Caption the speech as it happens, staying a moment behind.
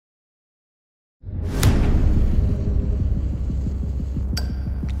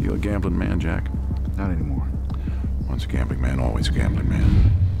You a gambling man, Jack? Not anymore. Once a gambling man, always a gambling man.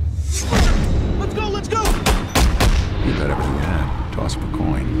 Let's go, let's go! You bet everything you had. Toss up a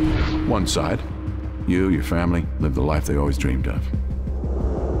coin. One side, you, your family, live the life they always dreamed of.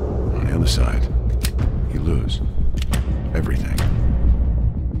 On the other side, you lose everything.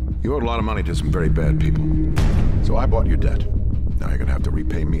 You owed a lot of money to some very bad people. So I bought your debt. Now you're gonna have to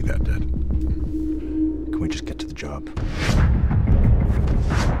repay me that debt. Can we just get to the job?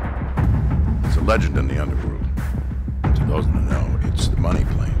 It's a legend in the underworld. To those in the know, it's the money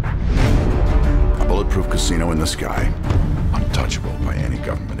plane. A bulletproof casino in the sky, untouchable by any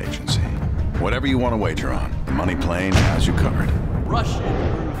government agency. Whatever you want to wager on, the money plane has you covered. Russian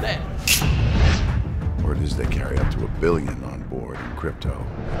roulette. Word is they carry up to $1 billion on board in crypto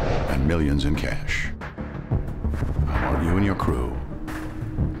and millions in cash. I want you and your crew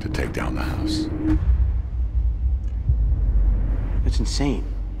to take down the house. It's insane.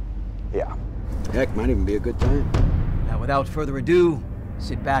 Yeah. Heck, might even be a good time. Now, without further ado,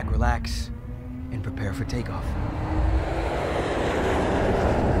 sit back, relax, and prepare for takeoff.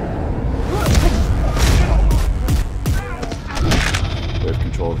 We have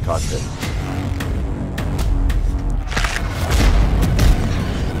control of the cockpit.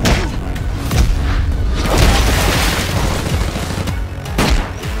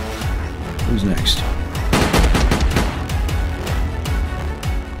 Who's next?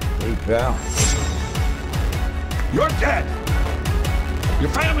 Hey, pal. You're dead! Your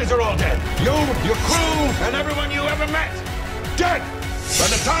families are all dead! You, your crew, and everyone you ever met! Dead! By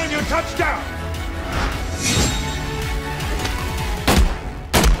the time you touch down!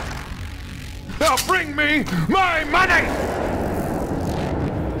 Now bring me my money!